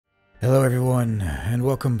Hello everyone, and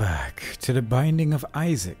welcome back to the Binding of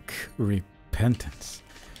Isaac, Repentance,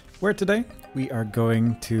 where today we are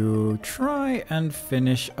going to try and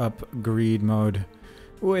finish up Greed mode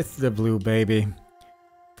with the blue baby,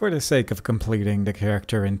 for the sake of completing the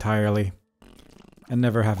character entirely, and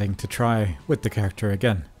never having to try with the character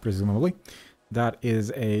again, presumably. That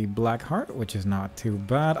is a black heart, which is not too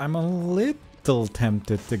bad. I'm a little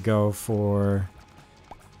tempted to go for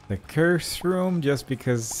the curse room, just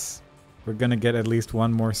because we're gonna get at least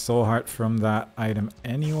one more soul heart from that item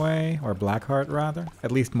anyway, or black heart rather.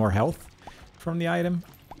 At least more health from the item,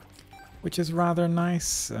 which is rather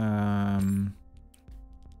nice.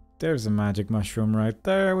 There's a magic mushroom right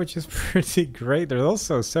there, which is pretty great. There's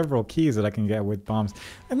also several keys that I can get with bombs.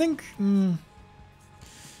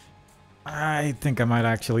 I think I might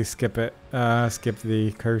actually skip it. Skip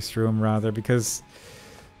the curse room rather, because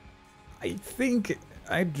I think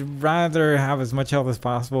I'd rather have as much health as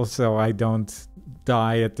possible so I don't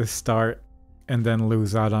die at the start and then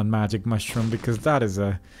lose out on magic mushroom, because that's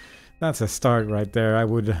a start right there. I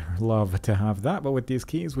would love to have that, but with these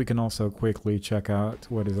keys we can also quickly check out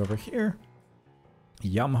what is over here.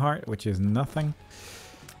 Yum heart, which is nothing.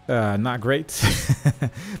 Not great.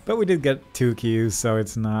 But we did get 2 keys, so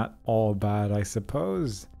it's not all bad, I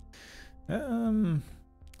suppose.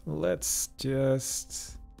 Let's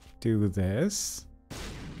just do this.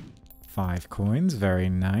 5 coins, very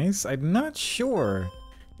nice. I'm not sure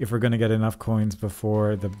if we're gonna get enough coins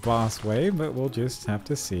before the boss wave, but we'll just have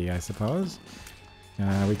to see, I suppose.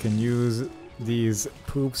 We can use these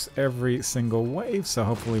poops every single wave, so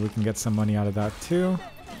hopefully we can get some money out of that too.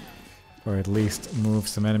 Or at least move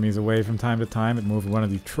some enemies away from time to time. It moved one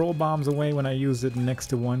of the troll bombs away when I used it next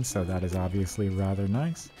to one, so that is obviously rather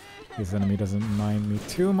nice. This enemy doesn't mind me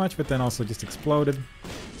too much, but then also just exploded.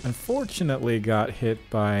 Unfortunately got hit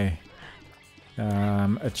by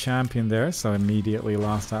a champion there, so immediately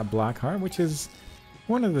lost that black heart, which is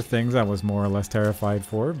one of the things I was more or less terrified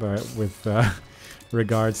for, but with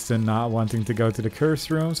regards to not wanting to go to the curse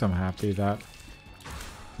room, so I'm happy that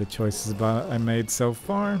the choices I made so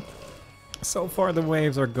far. So far the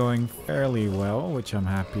waves are going fairly well, which I'm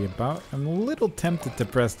happy about. I'm a little tempted to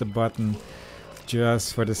press the button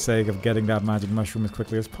just for the sake of getting that magic mushroom as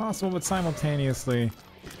quickly as possible, but simultaneously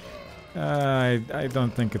I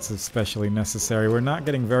don't think it's especially necessary. We're not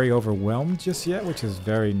getting very overwhelmed just yet, which is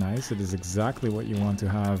very nice. It is exactly what you want to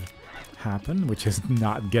have happen, which is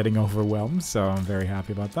not getting overwhelmed, so I'm very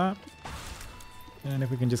happy about that. And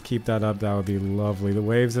if we can just keep that up, that would be lovely. The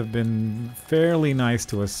waves have been fairly nice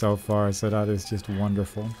to us so far, so that is just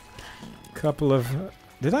wonderful. Couple of...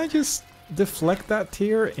 Did I just deflect that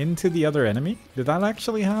tear into the other enemy? Did that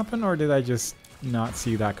actually happen, or did I just not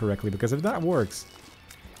see that correctly? Because if that works...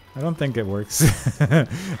 I don't think it works. I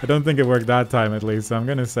don't think it worked that time, at least, so I'm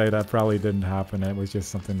gonna say that probably didn't happen. It was just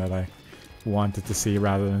something that I wanted to see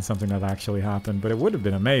rather than something that actually happened. But it would have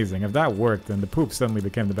been amazing. If that worked, then the poop suddenly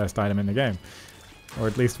became the best item in the game. Or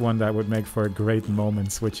at least one that would make for great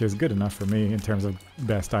moments, which is good enough for me in terms of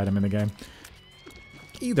best item in the game.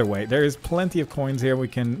 Either way, there is plenty of coins here. We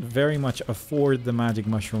can very much afford the magic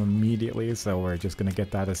mushroom immediately, so we're just going to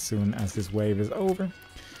get that as soon as this wave is over.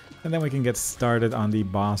 And then we can get started on the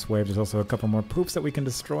boss wave. There's also a couple more poops that we can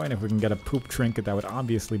destroy, and if we can get a poop trinket, that would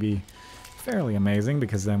obviously be fairly amazing,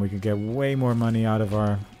 because then we could get way more money out of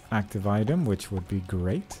our active item, which would be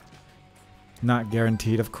great. Not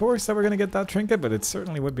guaranteed, of course, that we're going to get that trinket, but it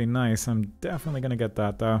certainly would be nice. I'm definitely going to get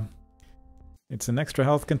that, though. It's an extra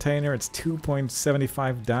health container. It's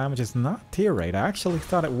 2.75 damage. It's not tier rate. I actually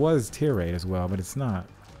thought it was tier rate as well, but it's not.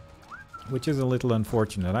 Which is a little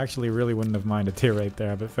unfortunate. I actually really wouldn't have minded tier rate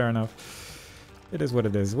there, but fair enough. It is what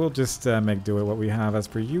it is. We'll just make do with what we have as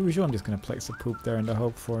per usual. I'm just going to place a poop there in the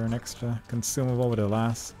hope for an extra consumable, but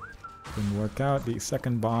alas, didn't work out. The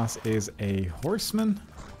second boss is a horseman,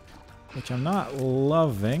 which I'm not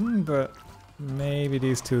loving, but maybe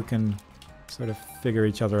these two can sort of figure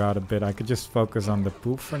each other out a bit. I could just focus on the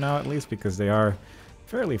poop for now, at least, because they are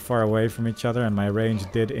fairly far away from each other, and my range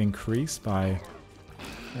did increase by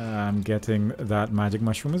getting that magic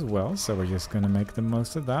mushroom as well, so we're just going to make the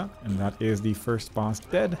most of that, and that is the first boss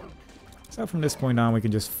dead. So from this point on, we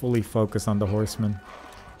can just fully focus on the horseman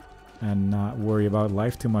and not worry about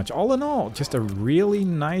life too much. All in all, just a really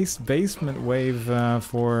nice basement wave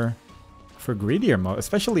for Greedier mode,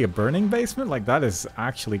 especially a burning basement. Like, that is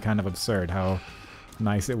actually kind of absurd how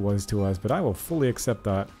nice it was to us, but I will fully accept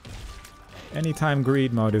that. Anytime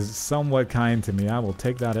Greed mode is somewhat kind to me, I will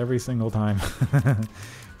take that every single time.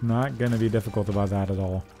 Not gonna be difficult about that at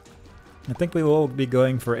all. I think we will be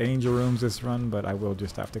going for angel rooms this run, but I will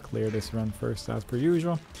just have to clear this run first as per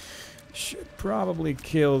usual. Should probably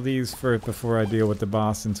kill these first before I deal with the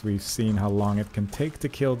boss, since we've seen how long it can take to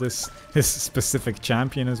kill this specific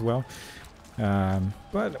champion as well.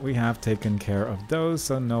 But we have taken care of those,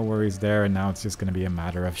 so no worries there, and now it's just going to be a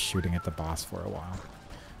matter of shooting at the boss for a while.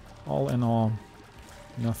 All in all,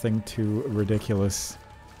 nothing too ridiculous,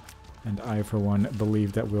 and I for one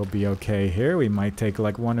believe that we'll be okay here. We might take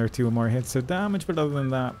like 1 or 2 more hits of damage, but other than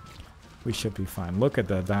that, we should be fine. Look at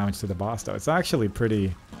the damage to the boss though. It's actually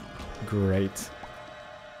pretty great,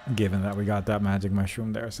 given that we got that magic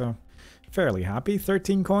mushroom there, so fairly happy.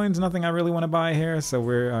 13 coins, nothing I really want to buy here, so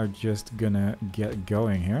we are just gonna get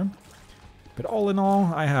going here. But all in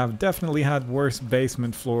all, I have definitely had worse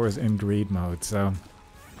basement floors in greed mode, so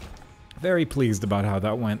very pleased about how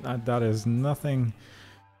that went. That is nothing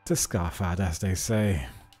to scoff at, as they say.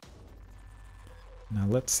 Now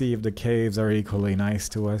let's see if the caves are equally nice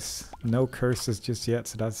to us. No curses just yet,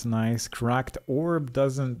 so that's nice. Cracked orb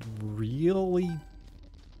doesn't really...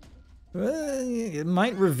 it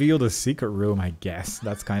might reveal the secret room, I guess.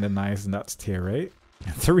 That's kind of nice, and that's tier 8.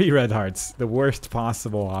 3 red hearts, the worst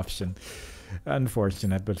possible option.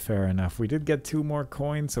 Unfortunate, but fair enough. We did get 2 more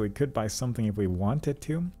coins, so we could buy something if we wanted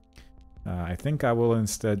to. I think I will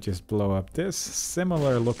instead just blow up this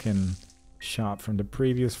similar looking shop from the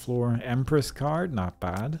previous floor. Empress card, not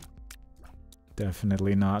bad.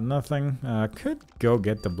 Definitely not nothing. Could go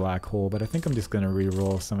get the black hole, but I think I'm just going to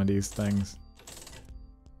re-roll some of these things.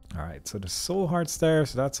 Alright, so the soul hearts there,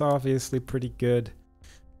 so that's obviously pretty good.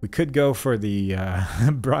 We could go for the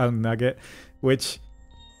brown nugget, which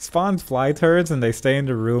spawns fly turrets and they stay in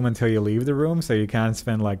the room until you leave the room, so you can't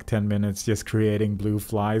spend like 10 minutes just creating blue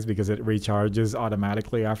flies because it recharges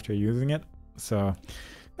automatically after using it. So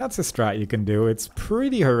that's a strat you can do. It's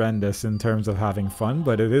pretty horrendous in terms of having fun,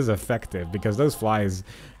 but it is effective because those flies,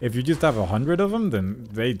 if you just have 100 of them, then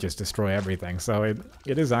they just destroy everything. So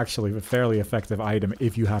it is actually a fairly effective item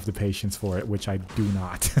if you have the patience for it, which I do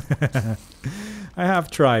not. I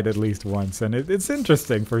have tried at least once, and it's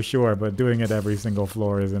interesting for sure, but doing it every single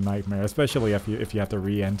floor is a nightmare, especially if you have to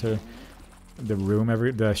re-enter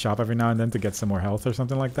the shop every now and then to get some more health or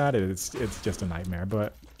something like that. It's just a nightmare,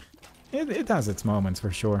 but it has its moments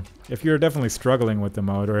for sure. If you're definitely struggling with the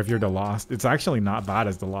mode, or if you're the Lost, it's actually not bad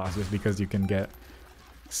as the Lost, just because you can get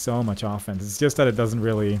so much offense. It's just that it doesn't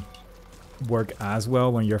really work as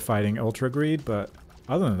well when you're fighting Ultra Greed, but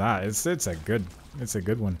other than that, it's a good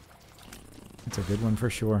one. It's a good one for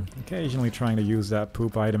sure. Occasionally trying to use that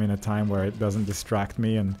poop item in a time where it doesn't distract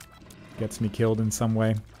me and gets me killed in some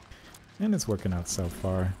way. And it's working out so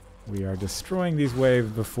far. We are destroying these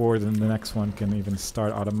waves before the next one can even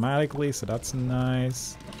start automatically, so that's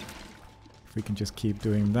nice. If we can just keep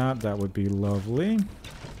doing that, that would be lovely.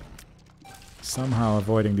 Somehow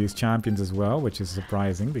avoiding these champions as well, which is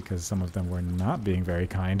surprising because some of them were not being very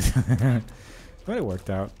kind. But it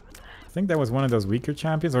worked out. I think that was one of those weaker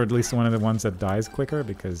champions, or at least one of the ones that dies quicker,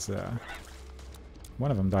 because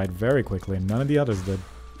one of them died very quickly and none of the others did.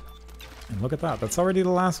 And look at that, that's already the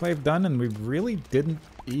last wave done, and we really didn't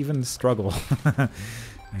even struggle. I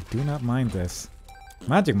do not mind this.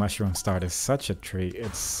 Magic Mushroom start is such a treat.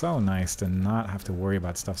 It's so nice to not have to worry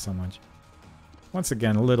about stuff so much. Once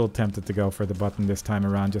again, a little tempted to go for the button this time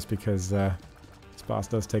around, just because this boss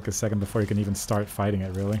does take a second before you can even start fighting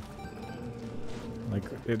it, really. Like,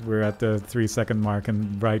 we're at the 3-second mark,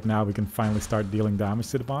 and right now we can finally start dealing damage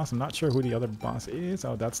to the boss. I'm not sure who the other boss is.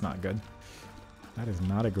 Oh, that's not good. That is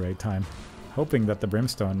not a great time. Hoping that the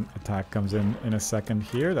Brimstone attack comes in a second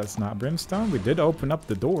here. That's not Brimstone. We did open up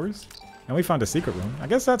the doors, and we found a secret room. I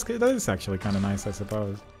guess that is actually kind of nice, I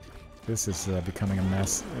suppose. This is becoming a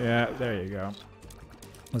mess. Yeah, there you go.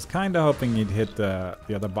 Was kind of hoping you'd hit the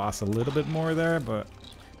other boss a little bit more there, but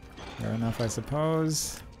fair enough, I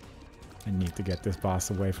suppose. I need to get this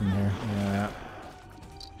boss away from here. Yeah.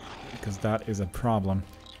 Because that is a problem.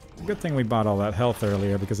 It's a good thing we bought all that health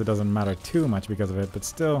earlier, because it doesn't matter too much because of it, but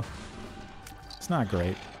still, it's not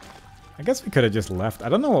great. I guess we could have just left. I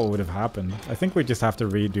don't know what would have happened. I think we just have to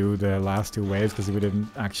redo the last 2 waves because we didn't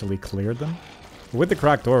actually clear them. With the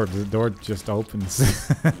cracked door, the door just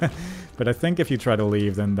opens. But I think if you try to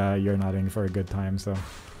leave, then you're not in for a good time, so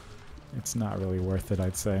it's not really worth it,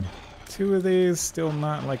 I'd say. 2 of these, still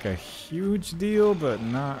not like a huge deal, but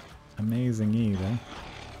not amazing either.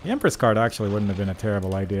 The Empress card actually wouldn't have been a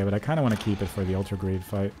terrible idea, but I kind of want to keep it for the Ultra Greed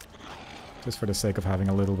fight. Just for the sake of having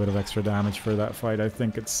a little bit of extra damage for that fight, I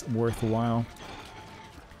think it's worthwhile.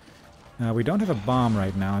 We don't have a bomb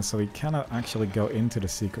right now, so we cannot actually go into the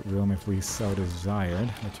secret room if we so desired,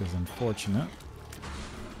 which is unfortunate.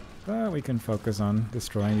 But we can focus on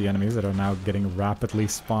destroying the enemies that are now getting rapidly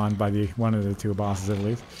spawned by one of the 2 bosses at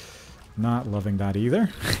least. Not loving that either.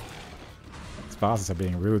 bosses are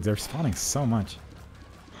being rude. They're spawning so much.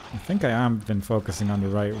 I think I have been focusing on the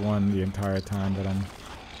right one the entire time, but I'm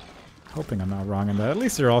hoping I'm not wrong in that. At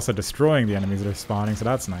least they're also destroying the enemies that are spawning, so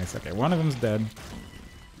that's nice. Okay, one of them's dead.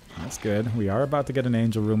 That's good. We are about to get an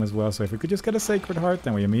angel room as well, so if we could just get a sacred heart,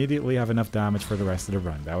 then we immediately have enough damage for the rest of the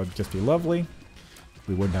run. That would just be lovely.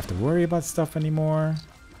 We wouldn't have to worry about stuff anymore.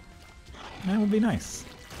 That would be nice.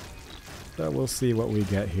 But we'll see what we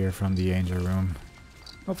get here from the angel room.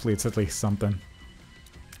 Hopefully it's at least something.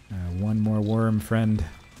 One more worm friend.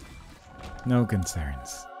 No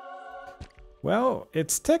concerns. Well,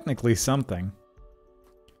 it's technically something.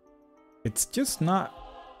 It's just not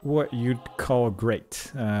what you'd call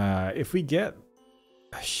great. If we get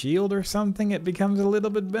a shield or something, it becomes a little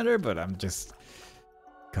bit better, but I'm just...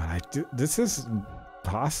 God, this is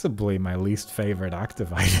possibly my least favorite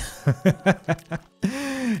active item.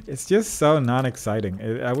 It's just so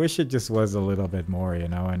non-exciting. I wish it just was a little bit more, you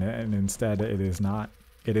know, and instead it is not.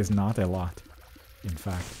 It is not a lot, in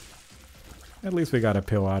fact. At least we got a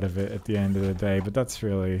pill out of it at the end of the day, but that's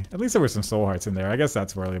really... At least there were some soul hearts in there. I guess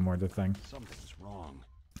that's really more the thing. Something's wrong.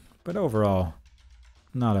 But overall,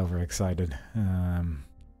 not overexcited.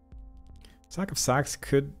 Sack of Sacks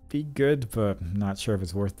could be good, but not sure if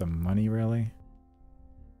it's worth the money, really.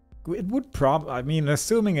 It would probably... I mean,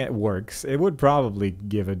 assuming it works, it would probably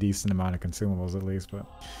give a decent amount of consumables at least, but...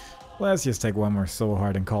 Let's just take one more soul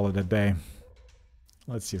heart and call it a day.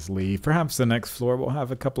 Let's just leave. Perhaps the next floor will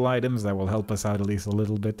have a couple items that will help us out at least a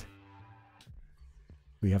little bit.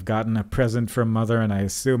 We have gotten a present from Mother, and I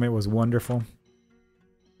assume it was wonderful.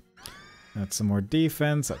 That's some more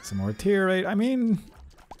defense, that's some more tier rate. I mean,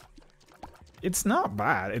 it's not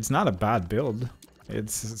bad. It's not a bad build.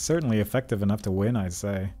 It's certainly effective enough to win, I'd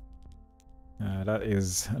say. That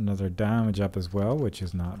is another damage up as well, which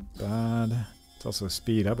is not bad. It's also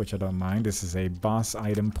speed up, which I don't mind. This is a boss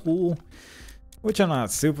item pool, which I'm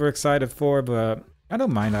not super excited for, but I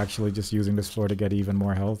don't mind actually just using this floor to get even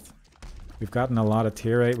more health. We've gotten a lot of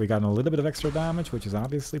tier rate. We've gotten a little bit of extra damage, which is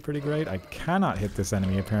obviously pretty great. I cannot hit this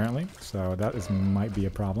enemy apparently, so that might be a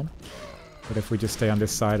problem. But if we just stay on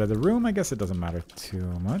this side of the room, I guess it doesn't matter too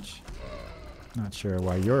much. Not sure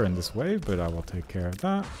why you're in this wave, but I will take care of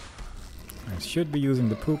that. I should be using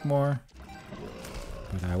the poop more,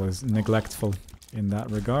 but I was neglectful in that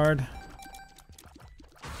regard.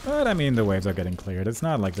 But I mean, the waves are getting cleared. It's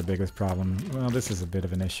not like the biggest problem. Well, this is a bit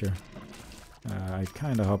of an issue. I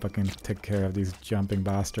kind of hope I can take care of these jumping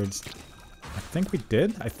bastards. I think we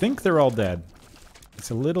did. I think they're all dead. It's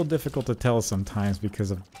a little difficult to tell sometimes because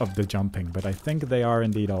of the jumping, but I think they are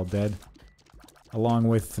indeed all dead. Along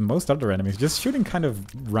with most other enemies. Just shooting kind of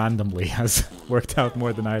randomly has worked out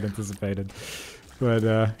more than I had anticipated. But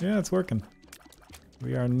yeah, it's working.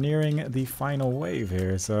 We are nearing the final wave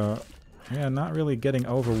here, so yeah, not really getting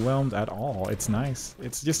overwhelmed at all. It's nice.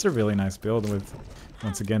 It's just a really nice build with,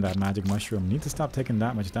 once again, that magic mushroom. Need to stop taking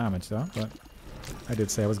that much damage though, but I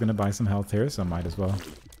did say I was going to buy some health here, so I might as well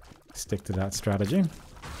stick to that strategy.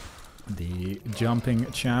 The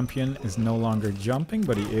jumping champion is no longer jumping,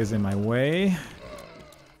 but he is in my way,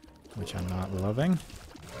 which I'm not loving.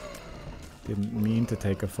 Didn't mean to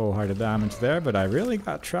take a full heart of damage there, but I really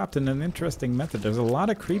got trapped in an interesting method. There's a lot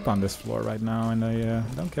of creep on this floor right now, and I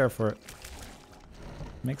don't care for it.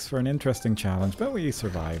 Makes for an interesting challenge, but we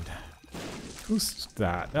survived. Who's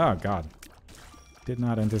that? Oh, God. Did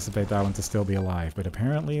not anticipate that one to still be alive, but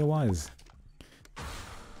apparently it was.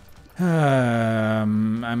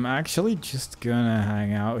 I'm actually just gonna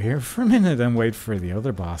hang out here for a minute and wait for the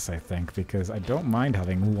other boss, I think, because I don't mind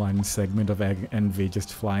having one segment of envy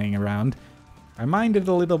just flying around. I mind it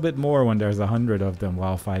a little bit more when there's 100 of them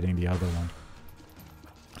while fighting the other one.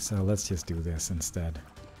 So let's just do this instead.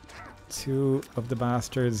 Two of the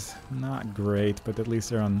bastards, not great, but at least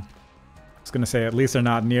they're on... I was gonna say, at least they're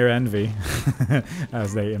not near envy,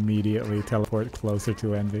 as they immediately teleport closer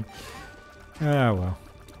to envy. Ah, well.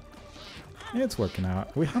 It's working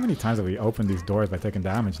out. How many times have we opened these doors by taking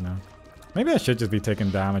damage now? Maybe I should just be taking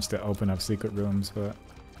damage to open up secret rooms, but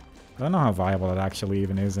I don't know how viable that actually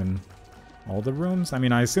even is in all the rooms. I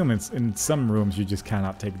mean, I assume it's in some rooms you just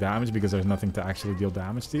cannot take damage because there's nothing to actually deal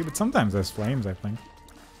damage to you, but sometimes there's flames, I think.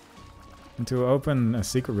 And to open a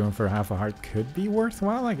secret room for half a heart could be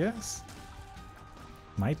worthwhile, I guess.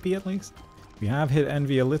 Might be, at least. We have hit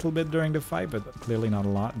envy a little bit during the fight, but clearly not a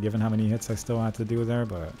lot, given how many hits I still had to do there,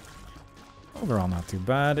 but... overall, not too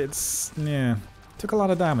bad. It's, yeah, took a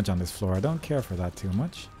lot of damage on this floor. I don't care for that too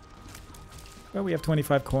much. But we have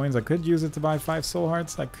 25 coins. I could use it to buy 5 soul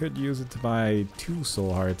hearts. I could use it to buy 2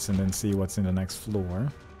 soul hearts and then see what's in the next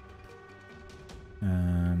floor.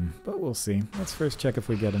 But we'll see. Let's first check if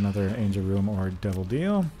we get another angel room or devil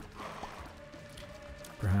deal.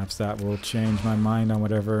 Perhaps that will change my mind on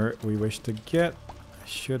whatever we wish to get. I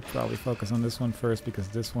should probably focus on this one first because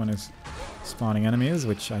this one is spawning enemies,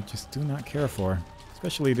 which I just do not care for.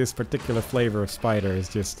 Especially this particular flavor of spider is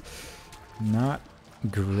just not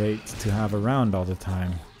great to have around all the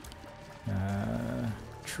time.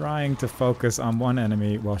 Trying to focus on one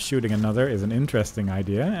enemy while shooting another is an interesting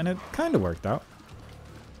idea, and it kind of worked out.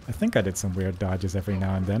 I think I did some weird dodges every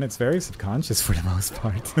now and then. It's very subconscious for the most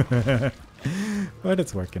part. But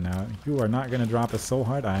it's working out. You are not going to drop us so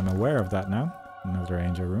hard. I am aware of that now. Another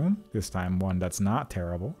angel room. This time one that's not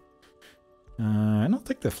terrible. I don't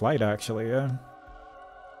think the flight actually.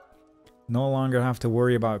 No longer have to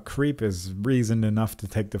worry about creep is reason enough to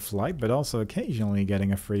take the flight, but also occasionally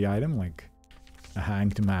getting a free item like a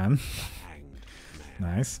hanged man.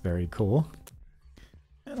 Nice, very cool.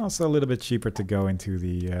 And also a little bit cheaper to go into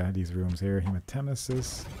the these rooms here.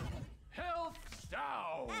 Hematemesis.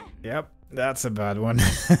 Yep, that's a bad one.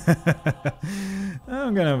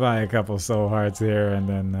 I'm gonna buy a couple soul hearts here and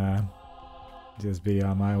then just be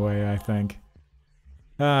on my way, I think.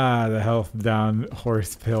 Ah, the health down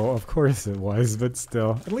horse pill. Of course it was, but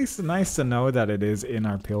still. At least nice to know that it is in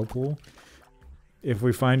our pill pool. If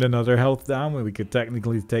we find another health down, we could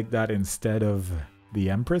technically take that instead of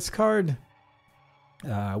the Empress card.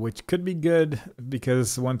 Which could be good,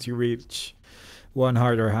 because once you reach 1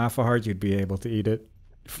 heart or half a heart, you'd be able to eat it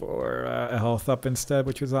for a health up instead,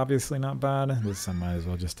 which was obviously not bad. This I might as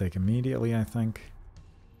well just take immediately, I think.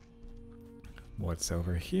 What's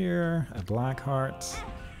over here? A black heart.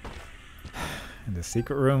 And the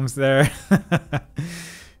secret room's there.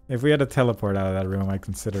 If we had a teleport out of that room, I'd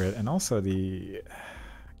consider it. And also the...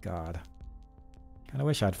 God. Kinda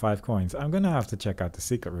wish I had 5 coins. I'm gonna have to check out the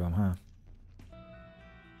secret room, huh?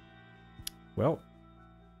 Well.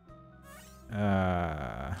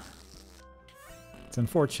 It's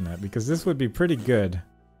unfortunate, because this would be pretty good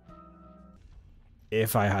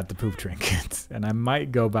if I had the poop trinket. And I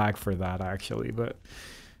might go back for that, actually. But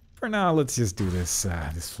for now, let's just do this,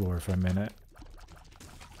 this floor for a minute.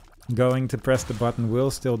 Going to press the button will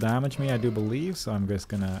still damage me, I do believe, so I'm just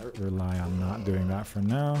gonna rely on not doing that for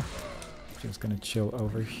now. Just gonna chill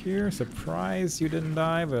over here. Surprised you didn't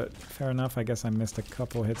die, but fair enough. I guess I missed a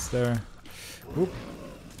couple hits there. Oop.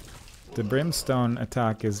 The brimstone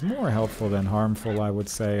attack is more helpful than harmful, I would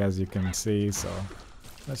say, as you can see, so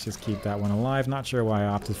let's just keep that one alive. Not sure why I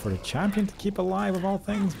opted for the champion to keep alive of all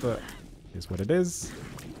things, but it is what it is.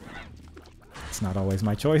 It's not always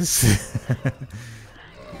my choice.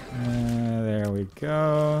 There we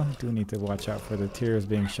go. Do need to watch out for the tears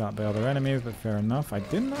being shot by other enemies, but fair enough. I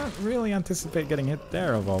did not really anticipate getting hit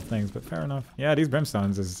there of all things, but fair enough. Yeah, these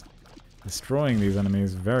brimstones is destroying these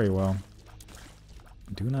enemies very well.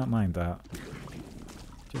 Do not mind that.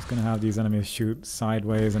 Just gonna have these enemies shoot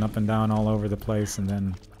sideways and up and down all over the place, and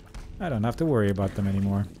then I don't have to worry about them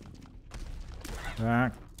anymore.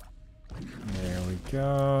 Back. There we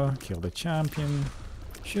go. Kill the champion.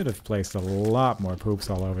 Should have placed a lot more poops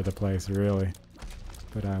all over the place, really.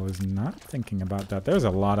 But I was not thinking about that. There's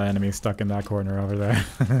a lot of enemies stuck in that corner over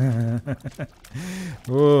there.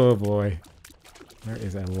 Oh boy. There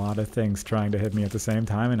is a lot of things trying to hit me at the same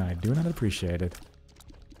time, and I do not appreciate it.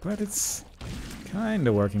 But it's kind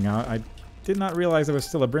of working out. I did not realize there was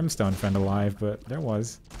still a brimstone friend alive, but there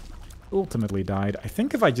was. Ultimately died. I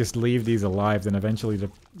think if I just leave these alive, then eventually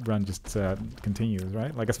the run just continues,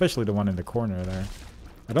 right? Like, especially the one in the corner there.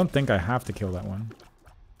 I don't think I have to kill that one.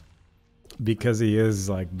 Because he is,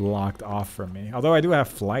 like, blocked off from me. Although I do have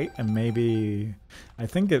flight, and maybe... I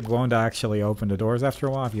think it won't actually open the doors after a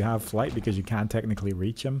while if you have flight, because you can't technically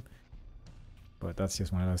reach him. But that's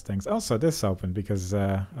just one of those things. Also, this opened because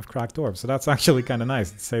of cracked orbs, so that's actually kind of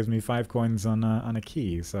nice. It saves me 5 coins on a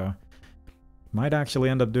key, so... Might actually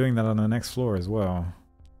end up doing that on the next floor as well.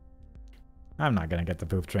 I'm not gonna get the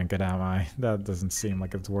poop trinket, am I? That doesn't seem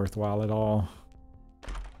like it's worthwhile at all.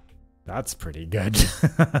 That's pretty good.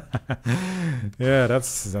 Yeah,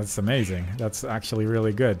 that's amazing. That's actually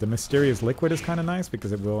really good. The mysterious liquid is kind of nice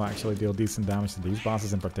because it will actually deal decent damage to these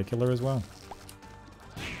bosses in particular as well.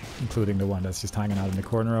 Including the one that's just hanging out in the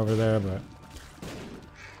corner over there, but...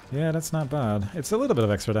 Yeah, that's not bad. It's a little bit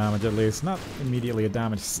of extra damage at least. Not immediately a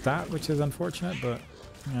damage stat, which is unfortunate, but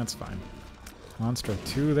yeah, that's fine. Monstro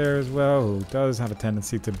 2 there as well, who does have a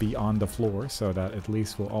tendency to be on the floor, so that at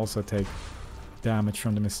least will also take damage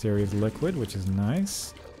from the mysterious liquid, which is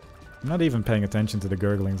nice. I'm not even paying attention to the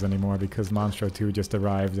gurglings anymore because Monstro 2 just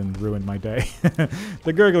arrived and ruined my day.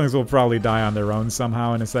 The gurglings will probably die on their own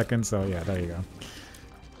somehow in a second, so yeah, there you go.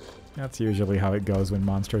 That's usually how it goes when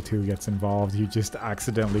Monstro 2 gets involved. You just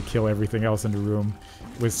accidentally kill everything else in the room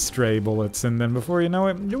with stray bullets, and then before you know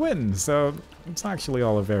it, you win. So it's actually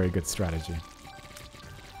all a very good strategy.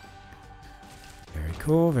 Very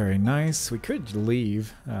cool, very nice. We could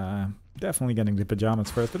leave. Definitely getting the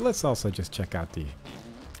pajamas first, but let's also just check out the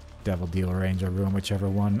Devil Deal Ranger room, whichever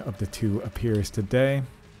one of the two appears today.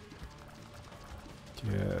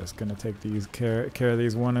 Just gonna take these care of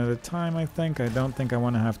these one at a time, I think. I don't think I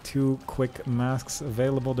want to have two quick masks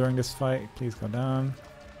available during this fight. Please go down.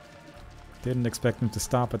 Didn't expect him to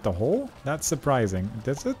stop at the hole? That's surprising.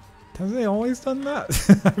 Does it? Has he always done that?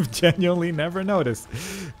 I've genuinely never noticed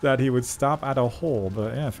that he would stop at a hole,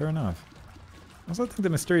 but yeah, fair enough. I also think the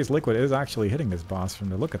mysterious liquid is actually hitting this boss from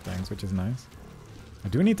the look of things, which is nice. I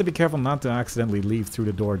do need to be careful not to accidentally leave through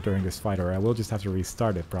the door during this fight, or I will just have to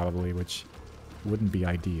restart it probably, which wouldn't be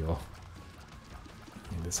ideal.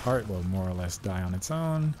 And this heart will more or less die on its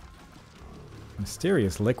own.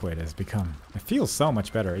 Mysterious liquid has become... It feels so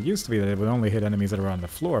much better. It used to be that it would only hit enemies that are on the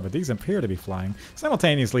floor, but these appear to be flying.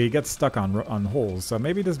 Simultaneously, he gets stuck on holes, so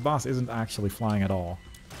maybe this boss isn't actually flying at all.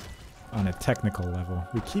 On a technical level.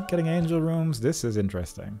 We keep getting angel rooms. This is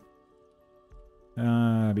interesting.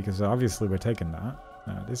 Because obviously we're taking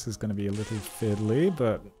that. This is going to be a little fiddly,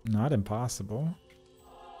 but not impossible.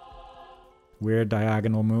 Weird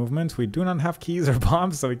diagonal movements. We do not have keys or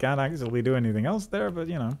bombs, so we can't actually do anything else there, but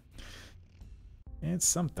you know. It's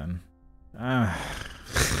something.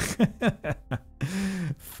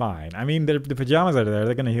 Fine. I mean, the pajamas are there.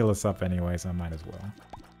 They're going to heal us up anyway, so I might as well.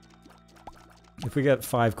 If we get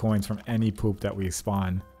 5 coins from any poop that we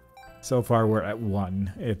spawn, so far we're at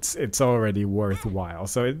 1. It's already worthwhile.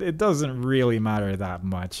 So it doesn't really matter that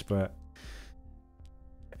much, but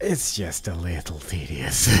it's just a little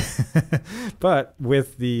tedious. But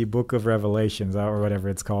with the Book of Revelations, or whatever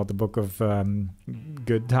it's called, the Book of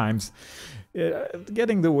Good Times,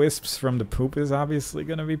 getting the wisps from the poop is obviously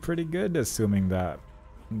going to be pretty good, assuming that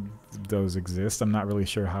those exist. I'm not really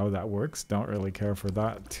sure how that works. Don't really care for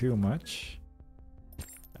that too much.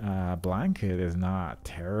 Blanket is not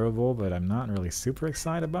terrible, but I'm not really super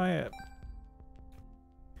excited by it.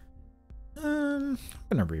 I'm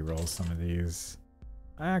gonna reroll some of these.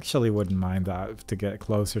 I actually wouldn't mind that to get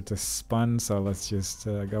closer to Spun, so let's just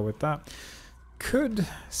go with that. Could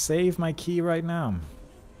save my key right now.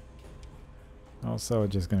 Also,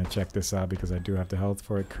 just gonna check this out because I do have the health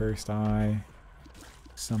for it. Cursed Eye.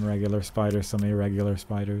 Some regular spiders, some irregular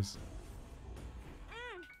spiders.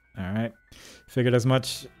 Alright. Figured as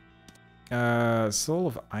much. Soul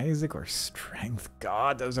of Isaac or Strength.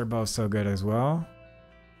 God, those are both so good as well.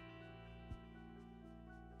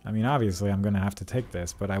 I mean, obviously I'm going to have to take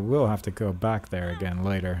this, but I will have to go back there again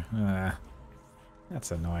later.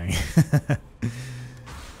 That's annoying.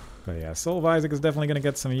 But yeah, Soul of Isaac is definitely going to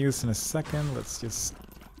get some use in a second. Let's just...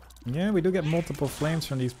 Yeah, we do get multiple flames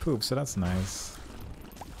from these poops, so that's nice.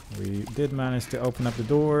 We did manage to open up the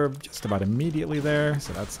door just about immediately there,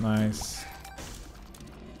 so that's nice.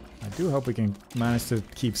 I do hope we can manage to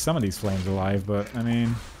keep some of these flames alive, but I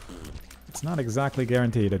mean, it's not exactly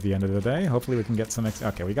guaranteed at the end of the day. Hopefully we can get some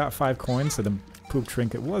okay, we got 5 coins, so the poop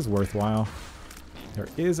trinket was worthwhile. There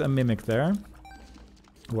is a mimic there.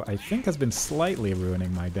 What I think has been slightly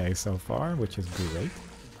ruining my day so far, which is great.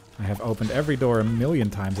 I have opened every door a million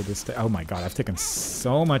times at this stage. Oh my god, I've taken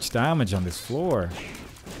so much damage on this floor.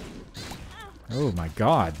 Oh my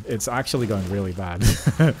god, it's actually going really bad.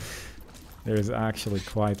 There's actually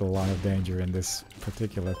quite a lot of danger in this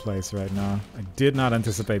particular place right now. I did not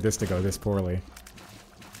anticipate this to go this poorly.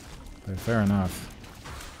 But fair enough.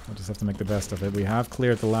 We'll just have to make the best of it. We have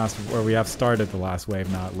cleared the last, or we have started the last wave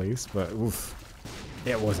now at least, but oof.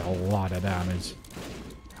 It was a lot of damage.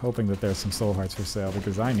 Hoping that there's some soul hearts for sale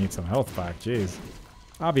because I need some health back, jeez.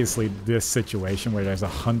 Obviously this situation where there's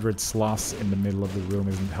 100 sloths in the middle of the room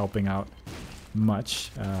isn't helping out much.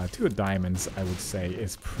 2 diamonds, I would say,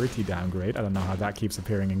 is pretty damn great. I don't know how that keeps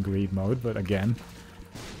appearing in greed mode, but again,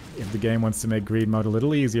 if the game wants to make greed mode a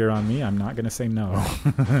little easier on me, I'm not gonna say no.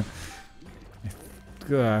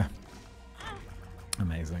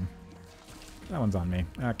 Amazing. That one's on me.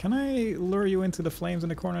 Can I lure you into the flames in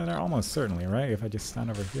the corner there? Almost certainly, right? If I just stand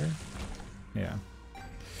over here? Yeah.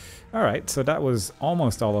 Alright, so that was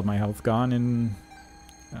almost all of my health gone in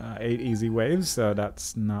 8 easy waves, so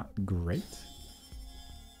that's not great.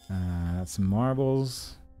 That's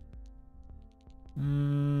marbles.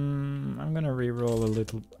 I'm gonna reroll a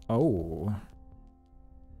little... Oh.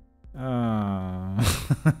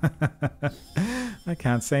 I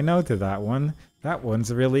can't say no to that one. That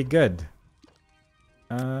one's really good.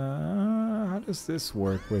 How does this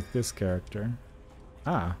work with this character?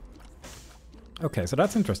 Ah. Okay, so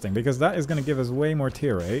that's interesting, because that is going to give us way more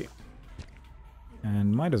tier 8.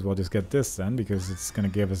 And might as well just get this then, because it's going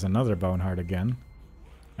to give us another bone heart again.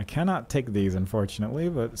 I cannot take these, unfortunately,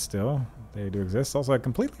 but still, they do exist. Also, I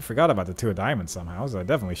completely forgot about the 2 of diamonds somehow, so I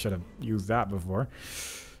definitely should have used that before.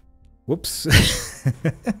 Whoops.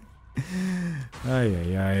 Ay,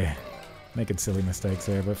 ay, ay. Making silly mistakes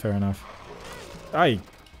there, but fair enough.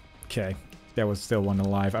 Okay. There was still one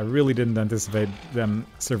alive. I really didn't anticipate them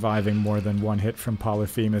surviving more than one hit from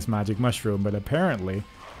Polyphemus Magic Mushroom, but apparently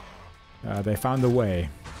they found a way.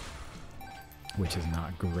 Which is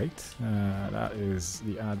not great. That is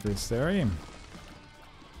the adversary.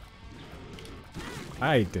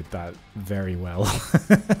 I did that very well.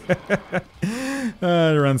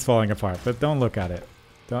 The run's falling apart, but don't look at it.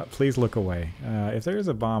 Please look away. If there is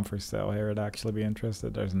a bomb for sale here, I'd actually be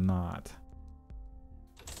interested. There's not.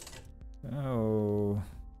 Oh.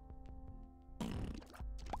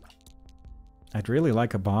 I'd really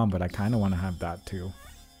like a bomb, but I kind of want to have that too.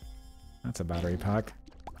 That's a battery pack.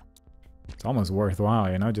 It's almost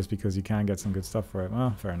worthwhile, you know, just because you can get some good stuff for it.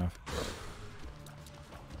 Well, fair enough.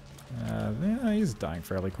 Yeah, he's dying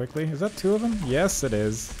fairly quickly. Is that 2 of them? Yes, it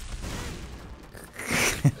is.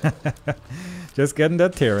 Just getting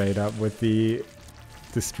that tier 8 up with the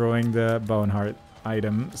destroying the bone heart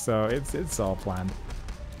item, so it's all planned.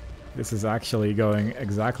 This is actually going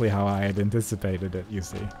exactly how I had anticipated it, you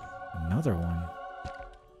see. Another one.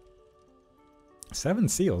 7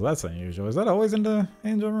 seals, that's unusual. Is that always in the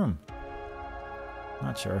angel room?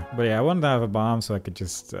 Not sure. But yeah, I wanted to have a bomb so I could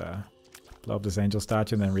just blow up this angel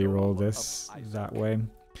statue and then re-roll this that way. I'm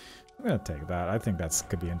gonna take that. I think that's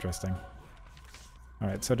could be interesting.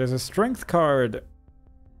 Alright, so there's a strength card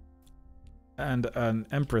and an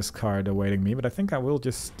Empress card awaiting me, but I think I will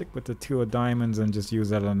just stick with the 2 of diamonds and just use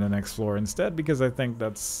that on the next floor instead, because I think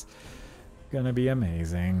that's gonna be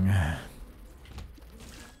amazing.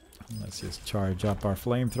 Let's just charge up our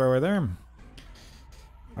flamethrower there.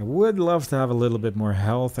 I would love to have a little bit more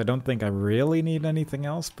health. I don't think I really need anything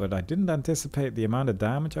else, but I didn't anticipate the amount of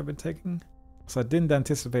damage I've been taking. So I didn't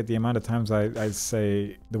anticipate the amount of times I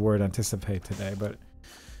say the word anticipate today, but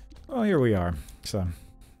well, here we are. So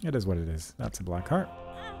it is what it is. That's a black heart.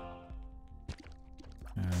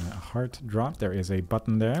 A heart drop. There is a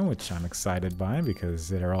button there, which I'm excited by because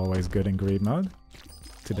they're always good in greed mode.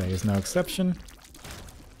 Today is no exception.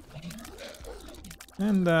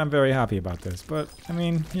 And I'm very happy about this, but I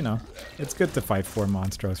mean, you know, it's good to fight 4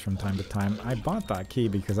 monstros from time to time. I bought that key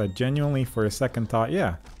because I genuinely, for a second, thought,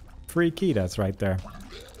 yeah, free key, that's right there.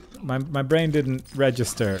 My brain didn't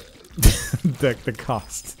register the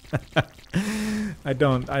cost. I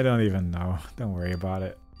don't even know. Don't worry about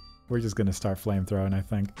it. We're just gonna start flamethrowing, I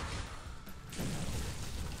think,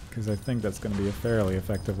 because I think that's gonna be a fairly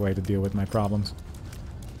effective way to deal with my problems.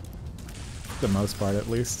 For the most part, at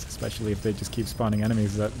least, especially if they just keep spawning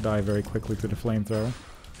enemies that die very quickly to the flamethrower.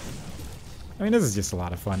 I mean, this is just a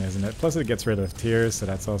lot of fun, isn't it? Plus it gets rid of tears, so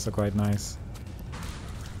that's also quite nice.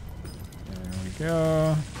 There we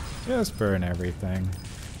go. Just burn everything.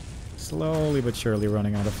 Slowly but surely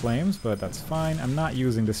running out of flames, but that's fine. I'm not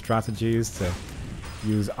using the strategies to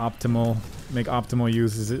use make optimal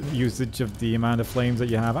usage of the amount of flames that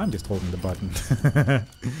you have. I'm just holding the button.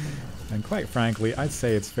 And quite frankly, I'd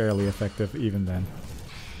say it's fairly effective even then.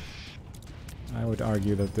 I would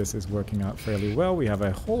argue that this is working out fairly well. We have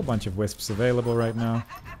a whole bunch of wisps available right now.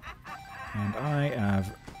 And I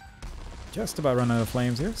have just about run out of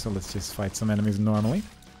flames here, so let's just fight some enemies normally.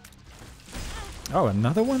 Oh,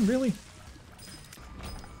 another one? Really?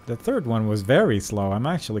 The third one was very slow. I'm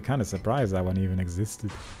actually kind of surprised that one even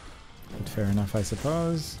existed. But fair enough, I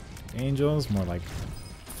suppose. Angels, more like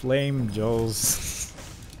flame Joels.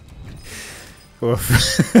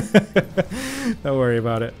 Oof. Don't worry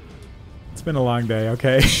about it. It's been a long day,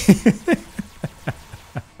 okay?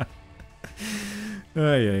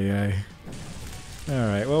 Ay, ay, ay.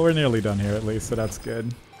 Alright, well, we're nearly done here at least, so that's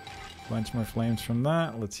good. Bunch more flames from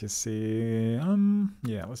that. Let's just see.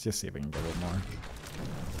 Yeah, let's just see if we can get a little more.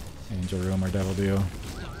 Angel Room or Devil Deal.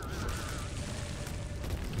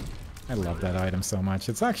 I love that item so much.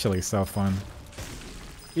 It's actually so fun.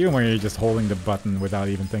 Even when you're just holding the button without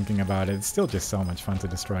even thinking about it, it's still just so much fun to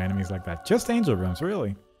destroy enemies like that. Just Angel Rooms,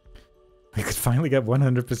 really. We could finally get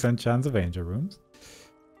 100% chance of Angel Rooms.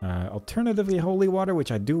 Alternatively, Holy Water,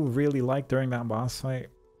 which I do really like during that boss fight.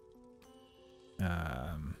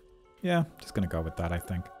 Yeah, just gonna go with that, I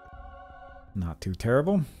think. Not too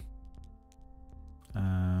terrible.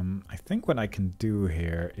 I think what I can do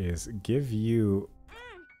here is give you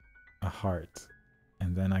a heart.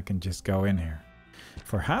 And then I can just go in here.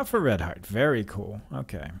 For half a red heart. Very cool.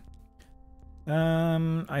 Okay.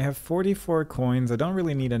 I have 44 coins. I don't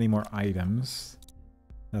really need any more items.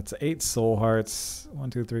 That's 8 soul hearts. 1,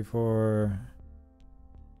 2, 3, 4.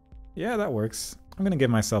 Yeah, that works. I'm gonna give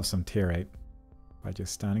myself some tier 8 by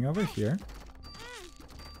just standing over here.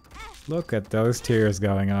 Look at those tiers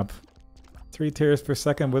going up. 3 tiers per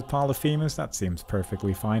second with Polyphemus. That seems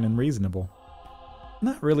perfectly fine and reasonable.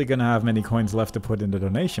 Not really gonna have many coins left to put in the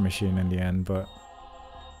donation machine in the end, but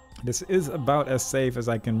this is about as safe as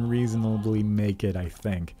I can reasonably make it, I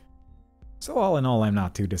think. So all in all, I'm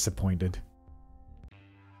not too disappointed.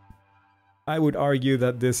 I would argue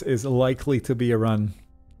that this is likely to be a run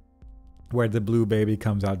where the blue baby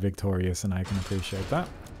comes out victorious, and I can appreciate that.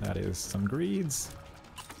 That is some greeds.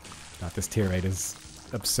 That this tier 8 is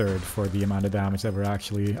absurd for the amount of damage that we're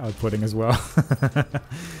actually outputting as well.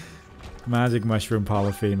 Magic Mushroom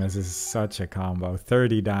Polyphemus is such a combo.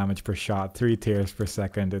 30 damage per shot, 3 tiers per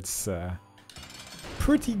second. It's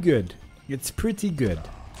pretty good. It's pretty good,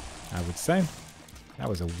 I would say. That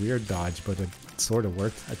was a weird dodge, but it sort of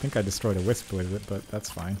worked. I think I destroyed a wisp with it, but that's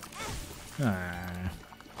fine.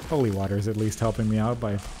 Holy Water is at least helping me out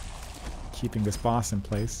by keeping this boss in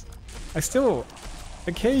place.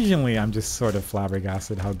 Occasionally I'm just sort of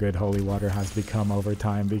flabbergasted how good Holy Water has become over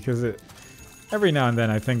time, because every now and then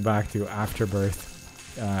I think back to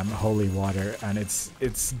Afterbirth Holy Water, and it's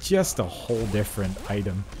just a whole different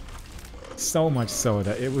item. So much so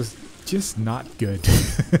that it was just not good.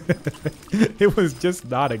 It was just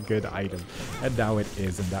not a good item, and now it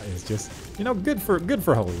is, and that is just, you know, good for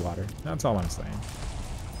Holy Water. That's all I'm saying.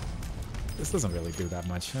 This doesn't really do that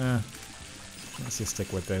much. Let's just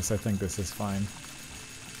stick with this. I think this is fine.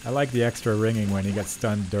 I like the extra ringing when he gets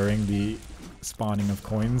stunned during the spawning of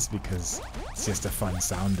coins, because it's just a fun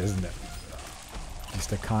sound, isn't it?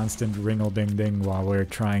 Just a constant ringle-ding-ding while we're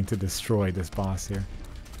trying to destroy this boss here.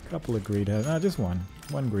 Couple of greed heads. Just one.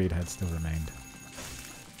 One greed head still remained.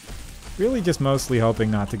 Really just mostly hoping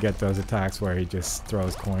not to get those attacks where he just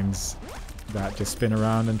throws coins that just spin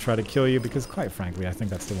around and try to kill you, because quite frankly I think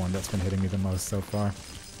that's the one that's been hitting me the most so far.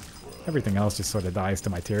 Everything else just sort of dies to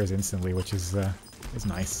my tears instantly, which is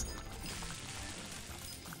nice.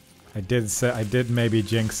 I did maybe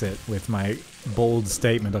jinx it with my bold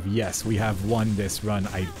statement of, yes, we have won this run,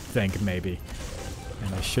 I think, maybe.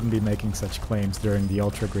 And I shouldn't be making such claims during the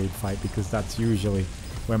Ultra Greed fight, because that's usually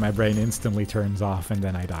where my brain instantly turns off and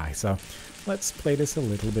then I die. So let's play this a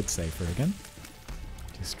little bit safer again.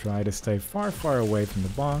 Just try to stay far, far away from the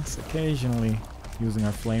boss, occasionally using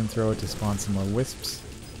our flamethrower to spawn some more wisps.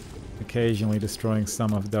 Occasionally destroying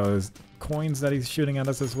some of those coins that he's shooting at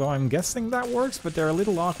us as well. I'm guessing that works, but they're a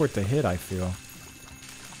little awkward to hit, I feel.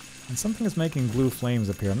 And something is making blue flames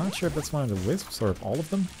appear. I'm not sure if that's one of the wisps or if all of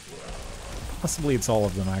them. Possibly it's all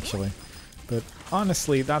of them, actually. But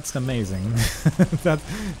honestly, that's amazing.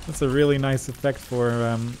 That's a really nice effect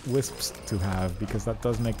for wisps to have, because that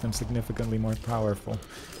does make them significantly more powerful,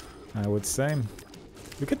 I would say.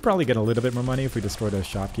 We could probably get a little bit more money if we destroy those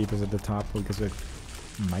shopkeepers at the top, because we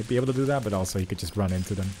might be able to do that, but also you could just run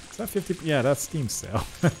into them. Is that 50? Yeah, that's Steam sale.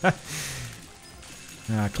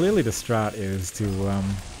 Clearly the strat is to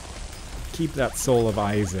keep that Soul of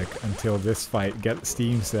Isaac until this fight, get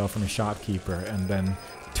Steam sale from a shopkeeper, and then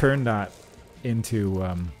turn that into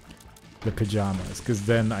the pajamas, because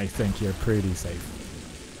then I think you're pretty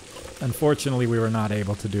safe. Unfortunately, we were not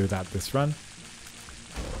able to do that this run,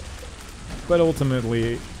 but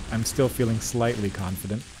ultimately I'm still feeling slightly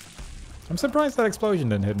confident. I'm surprised that explosion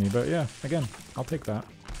didn't hit me, but yeah, again, I'll take that.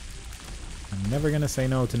 I'm never gonna say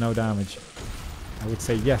no to no damage. I would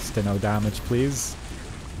say yes to no damage, please.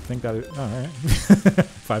 I think that is... Oh, alright.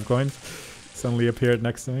 5 coins suddenly appeared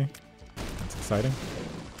next to me. That's exciting.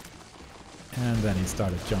 And then he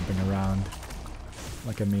started jumping around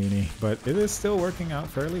like a meanie, but it is still working out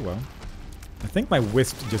fairly well. I think my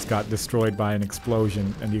wisp just got destroyed by an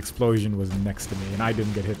explosion, and the explosion was next to me, and I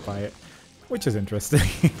didn't get hit by it, which is interesting.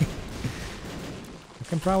 I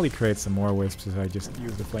can probably create some more wisps if I just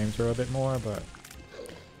use the flamethrower a bit more, but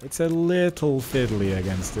it's a little fiddly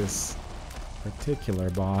against this particular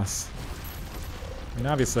boss. I mean,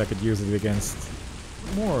 obviously I could use it against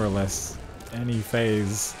more or less any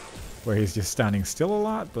phase where he's just standing still a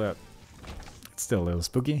lot, but it's still a little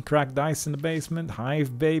spooky. Cracked dice in the basement,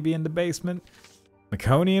 hive baby in the basement,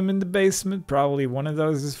 meconium in the basement. Probably one of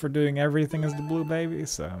those is for doing everything as the blue baby,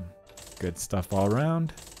 so good stuff all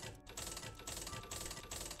around.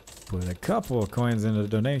 Put a couple of coins into the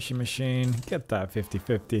donation machine, get that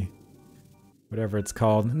 50-50. Whatever it's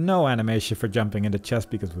called. No animation for jumping into chest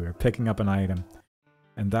because we were picking up an item.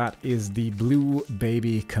 And that is the blue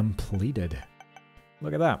baby completed.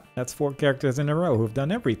 Look at that. That's 4 characters in a row who've done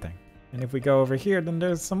everything. And if we go over here, then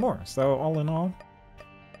there's some more. So all in all,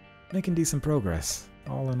 making decent progress.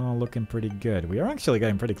 All in all, looking pretty good. We are actually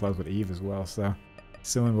getting pretty close with Eve as well, so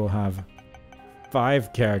soon we'll have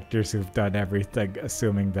 5 characters who've done everything,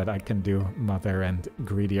 assuming that I can do Mother and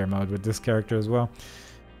Greedier mode with this character as well.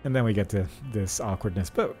 And then we get to this awkwardness,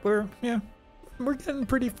 but we're getting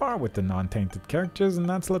pretty far with the non-tainted characters, and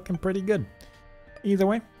that's looking pretty good. Either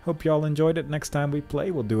way, hope y'all enjoyed it. Next time we play,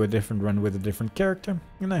 we'll do a different run with a different character,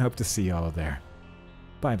 and I hope to see y'all there.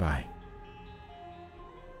 Bye bye.